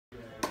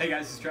Hey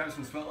guys, this is Travis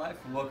from Sweat Life,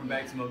 and welcome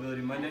back to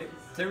Mobility Monday.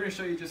 Today we're going to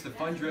show you just a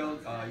fun drill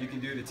you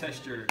can do to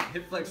test your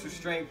hip flexor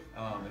strength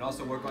and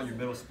also work on your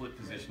middle split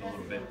position a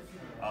little bit.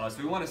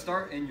 So we want to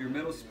start in your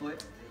middle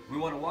split. We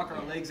want to walk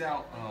our legs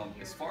out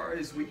as far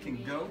as we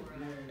can go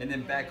and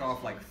then back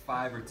off like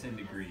 5 or 10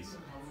 degrees.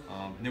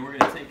 And then we're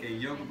going to take a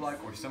yoga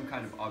block or some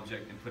kind of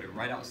object and put it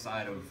right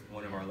outside of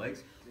one of our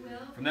legs.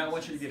 From that, I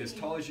want you to get as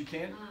tall as you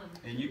can,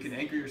 and you can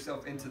anchor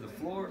yourself into the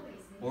floor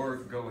or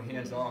go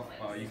hands off.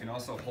 You can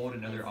also hold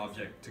another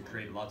object to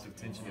create lots of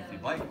tension if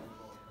you'd like.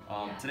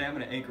 Today I'm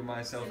going to anchor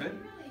myself in.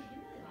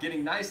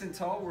 Getting nice and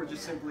tall, we're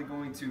just simply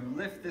going to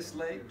lift this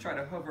leg, try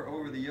to hover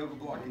over the yoga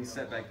block and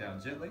set back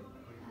down gently.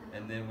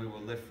 And then we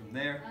will lift from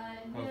there,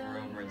 hover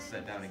over and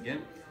set down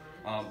again.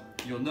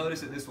 You'll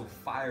notice that this will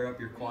fire up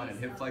your quad and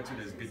hip flexor.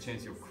 There's a good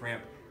chance you'll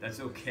cramp. That's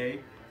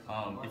okay.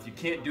 If you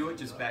can't do it,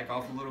 just back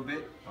off a little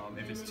bit.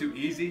 If it's too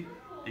easy,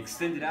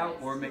 extend it out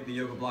or make the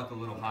yoga block a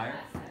little higher.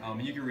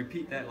 And you can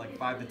repeat that like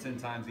 5 to 10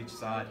 times each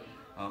side.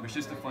 It's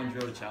just a fun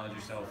drill to challenge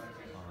yourself.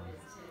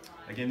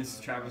 Again, this is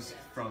Travis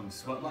from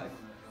Sweat Life.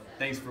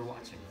 Thanks for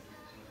watching.